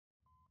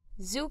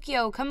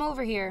Zukio, come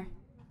over here.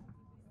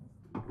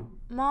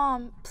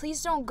 Mom,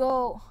 please don't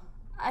go.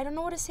 I don't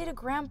know what to say to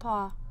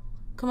Grandpa.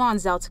 Come on,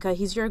 Zeltica,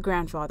 he's your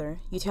grandfather.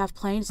 You two have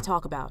plenty to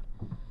talk about.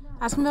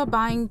 Ask him about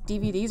buying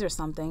DVDs or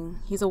something.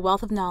 He's a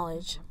wealth of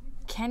knowledge.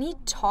 Can he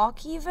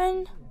talk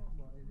even?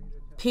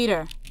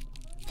 Peter.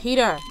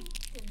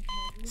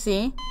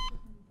 See?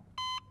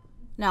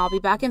 Now, I'll be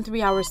back in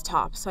 3 hours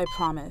tops, I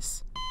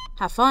promise.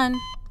 Have fun.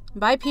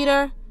 Bye,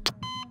 Peter.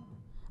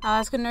 I'll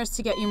ask a nurse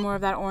to get you more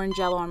of that orange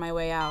jello on my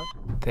way out.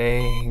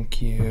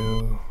 Thank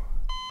you.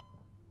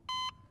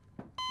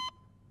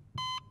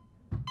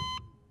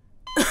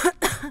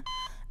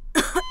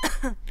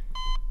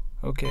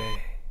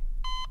 Okay,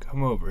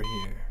 come over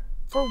here.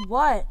 For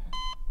what?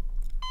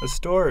 A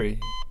story.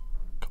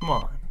 Come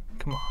on.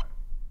 Come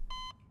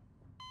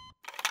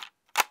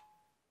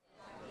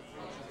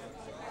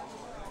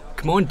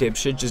on,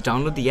 dipshit, just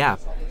download the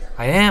app.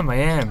 I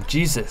am.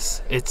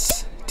 Jesus.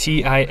 It's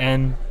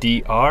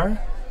TINDR?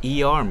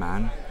 ER,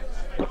 man.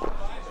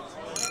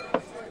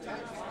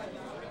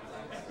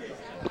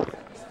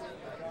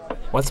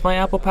 What's my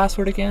Apple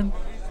password again?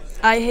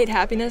 I hate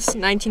happiness,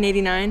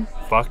 1989.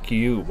 Fuck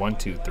you,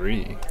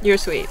 123. You're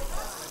sweet.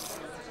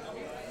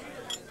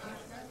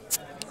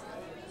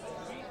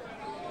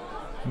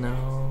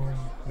 No,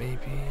 maybe.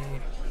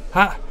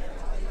 Ha!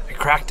 I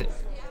cracked it.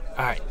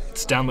 Alright,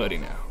 it's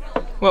downloading now.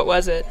 What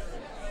was it?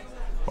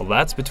 Well,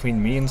 that's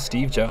between me and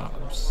Steve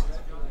Jobs.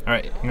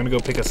 Alright, I'm gonna go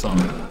pick a song.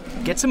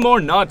 Get some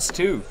more nuts,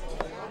 too.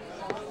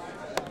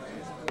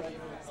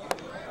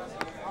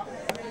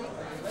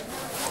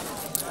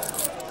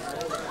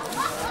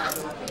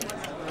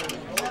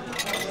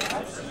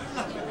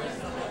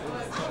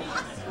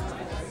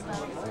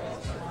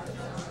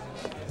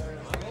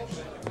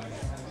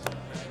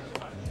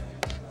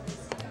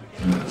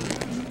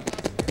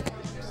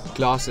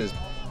 Glasses.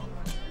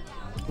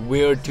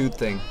 Weird tooth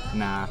thing.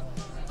 Nah.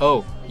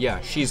 Oh, yeah,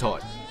 she's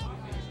hot.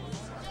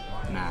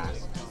 Nah.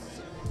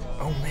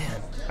 Oh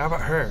man, how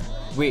about her?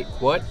 Wait,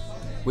 what?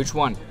 Which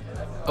one?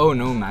 Oh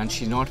no, man,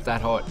 she's not that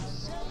hot.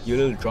 You a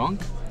little drunk?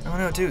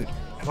 No, dude,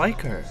 I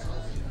like her.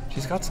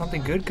 She's got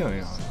something good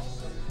going on.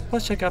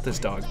 Let's check out this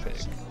dog pic.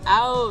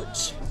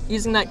 Ouch!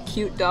 Using that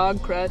cute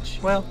dog crutch.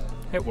 Well,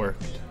 it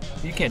worked.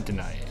 You can't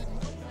deny it.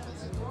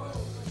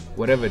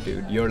 Whatever,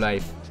 dude, your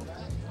life.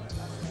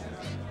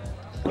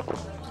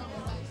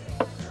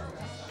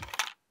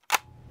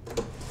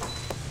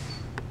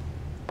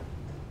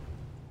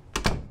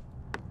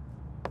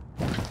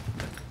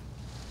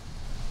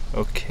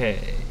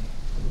 Okay.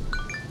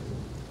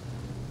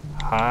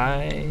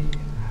 Hi,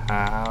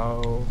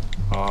 how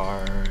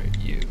are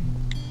you?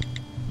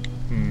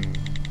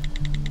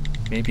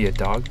 Maybe a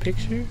dog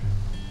picture?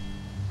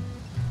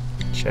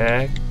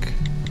 Check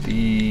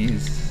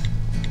these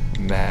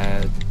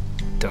mad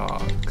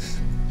dogs.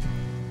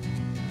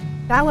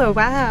 Oh,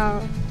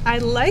 wow. I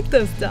like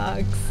those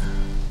dogs.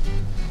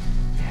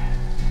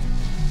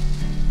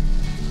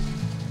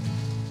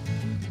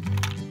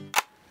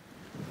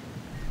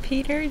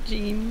 Peter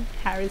Jean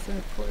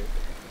Harrison Ford.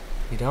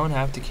 You don't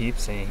have to keep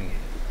saying it.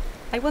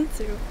 I want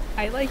to.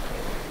 I like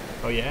it.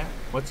 Oh yeah?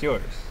 What's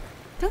yours?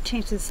 Don't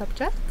change the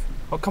subject.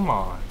 Oh come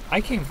on. I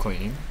came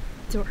clean.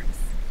 Doris.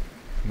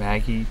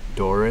 Maggie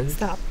Doris?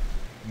 Stop.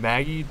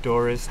 Maggie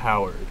Doris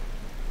Howard.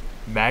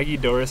 Maggie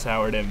Doris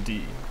Howard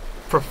MD.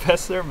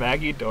 Professor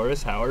Maggie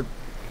Doris Howard.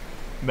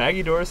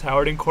 Maggie Doris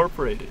Howard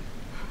Incorporated.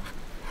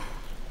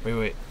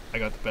 Wait. I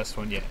got the best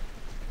one yet.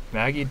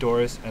 Maggie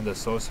Doris and the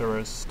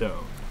Sorcerer's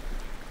Stone.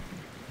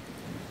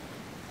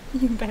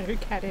 You better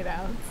cut it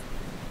out.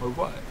 Or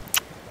what?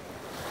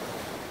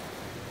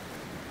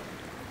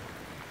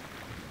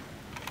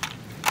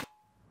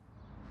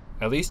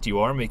 At least you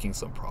are making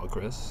some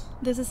progress.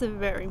 This is a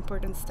very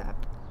important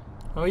step.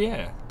 Oh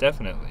yeah,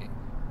 definitely.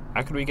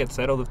 How could we get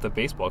settled if the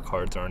baseball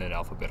cards aren't in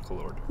alphabetical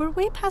order? We're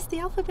way past the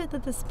alphabet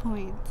at this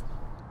point.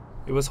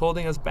 It was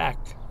holding us back,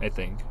 I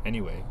think,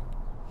 anyway.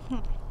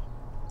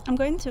 I'm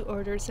going to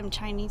order some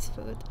Chinese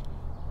food.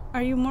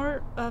 Are you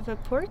more of a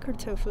pork or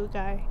tofu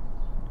guy?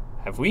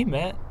 Have we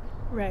met?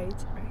 Right.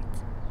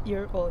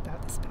 You're all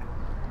about the spam.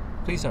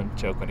 Please don't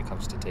joke when it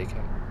comes to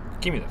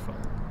takeout. Give me the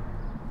phone.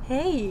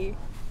 Hey,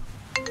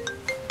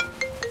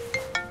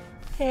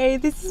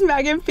 this is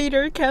Meg and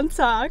Peter. Can't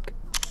talk.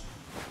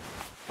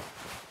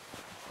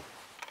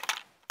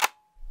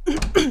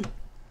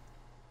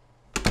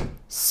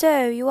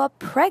 So, you are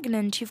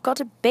pregnant. You've got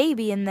a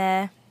baby in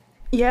there.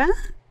 Yeah?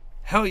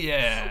 Hell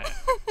yeah!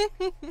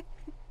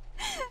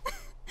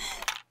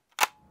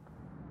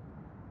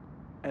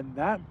 And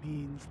that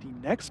means the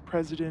next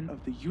president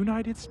of the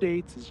United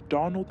States is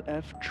Donald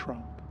F.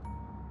 Trump.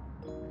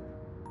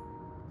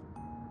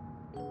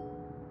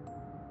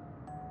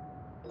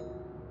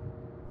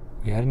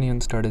 We hadn't even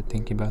started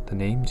thinking about the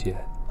names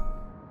yet.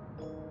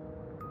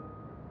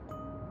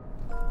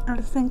 I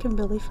was thinking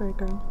Billy for a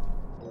girl.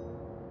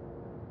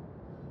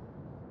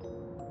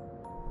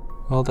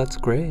 Well, that's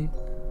great.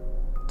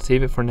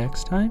 Save it for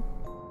next time?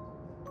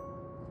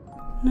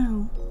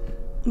 No,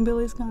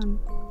 Billy's gone.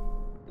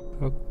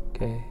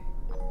 Okay.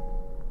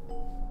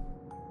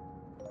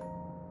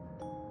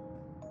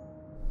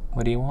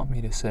 What do you want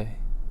me to say?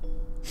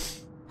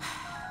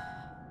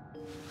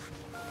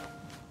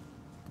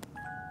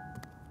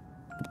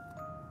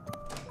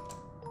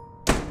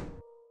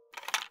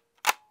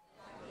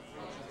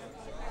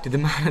 To the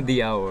man of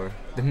the hour,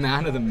 the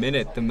man of the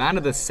minute, the man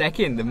of the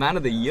second, the man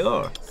of the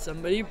year.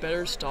 Somebody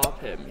better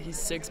stop him. He's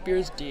 6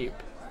 beers deep.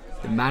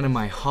 The man of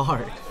my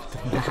heart,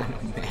 the man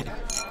of men.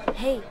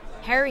 Hey,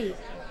 Harry,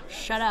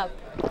 shut up.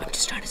 I'm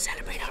just trying to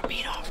celebrate our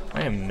meetup.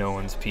 I am no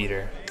one's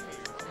Peter.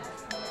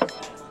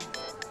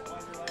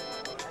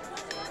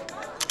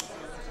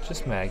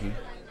 Just Maggie.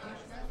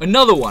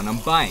 Another one, I'm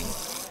buying.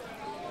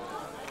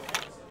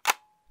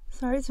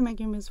 Sorry to make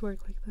you miss work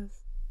like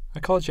this. I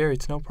called Jerry,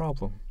 it's no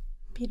problem.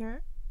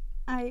 Peter,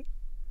 I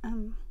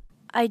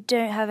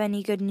don't have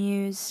any good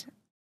news.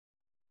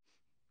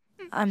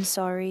 I'm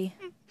sorry.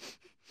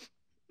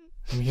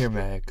 I'm here,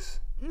 Mags.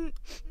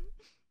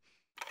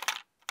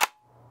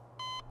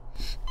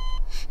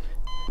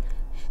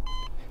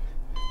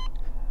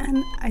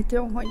 And I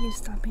don't want you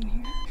stopping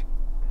here.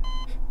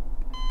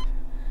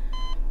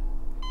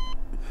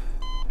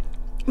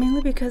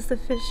 Mainly because the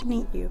fish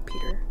need you,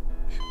 Peter.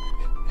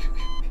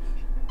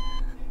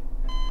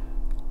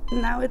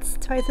 Now it's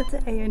twice a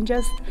day and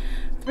just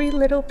 3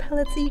 little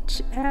pellets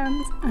each,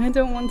 and I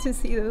don't want to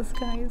see those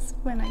guys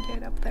when I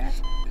get up there.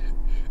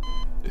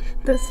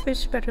 Those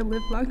fish better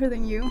live longer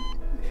than you.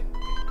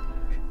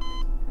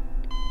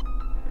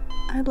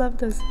 I love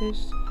those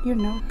fish, you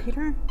know,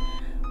 Peter.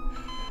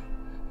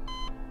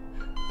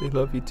 They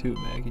love you too,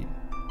 Maggie.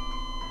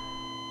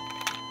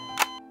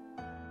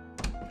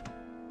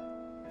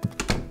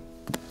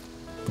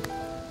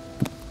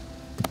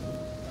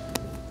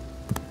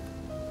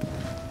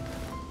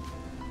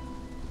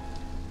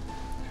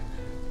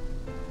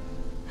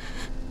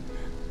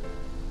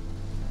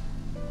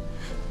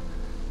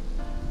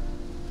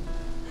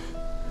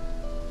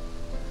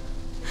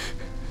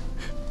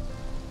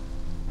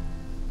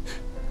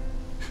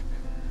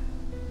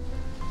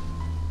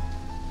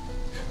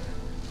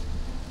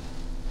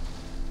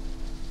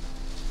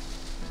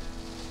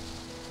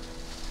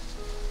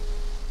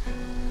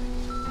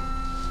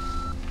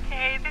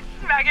 Hey, this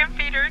is Meg and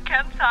Peter.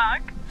 Can't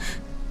talk.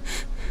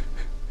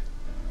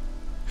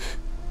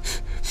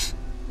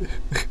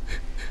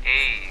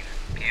 Hey,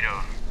 Peter,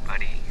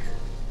 buddy.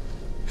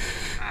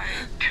 I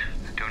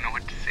don't know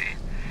what to say,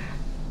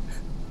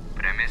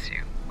 but I miss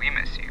you. We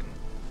miss you.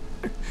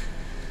 And,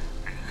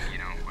 you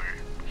know,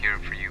 we're here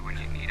for you when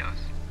you need us.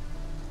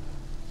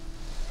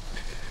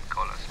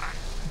 Call us, man.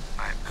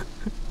 Bye.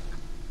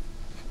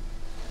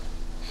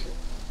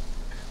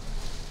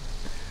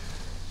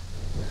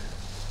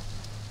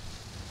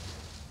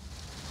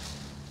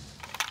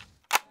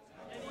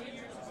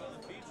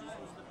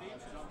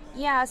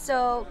 Yeah,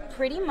 so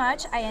pretty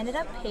much I ended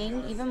up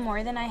paying even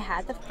more than I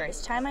had the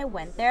first time I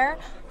went there,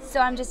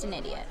 so I'm just an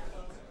idiot.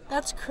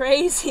 That's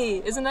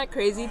crazy. Isn't that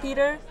crazy,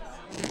 Peter?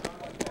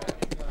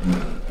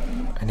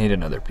 I need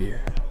another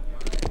beer.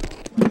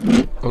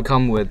 I'll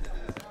come with.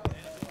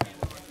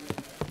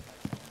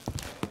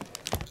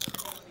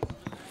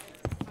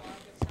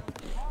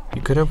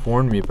 You could have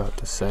warned me about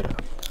the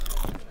setup.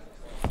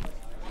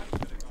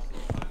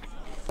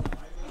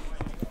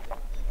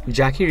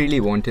 Jackie really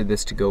wanted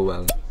this to go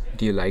well.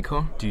 Do you like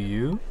her? Do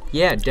you?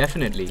 Yeah,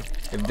 definitely.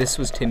 If this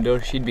was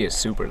Tinder, she'd be a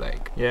super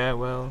like. Yeah,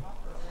 well,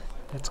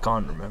 that's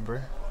gone,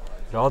 remember?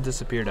 It all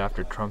disappeared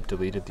after Trump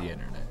deleted the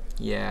internet.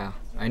 Yeah,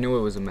 I know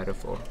it was a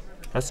metaphor.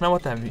 That's not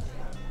what that means.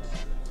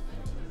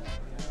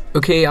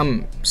 Okay,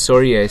 I'm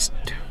sorry.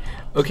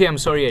 I'm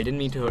sorry. I didn't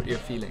mean to hurt your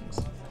feelings.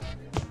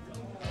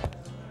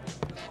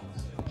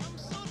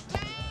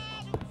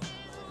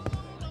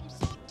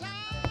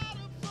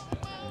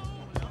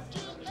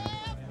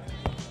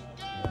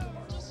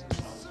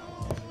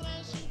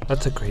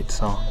 That's a great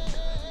song.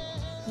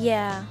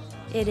 Yeah,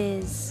 it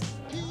is.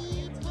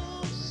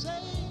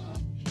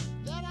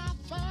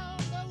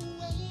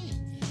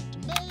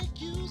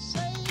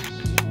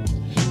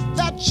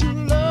 That you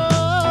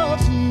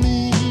love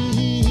me.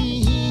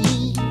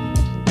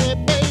 Hey,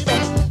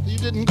 baby, you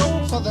didn't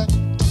go for that.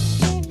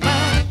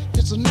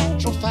 It's a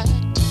natural fact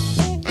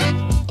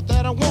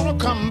that I wanna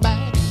come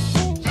back.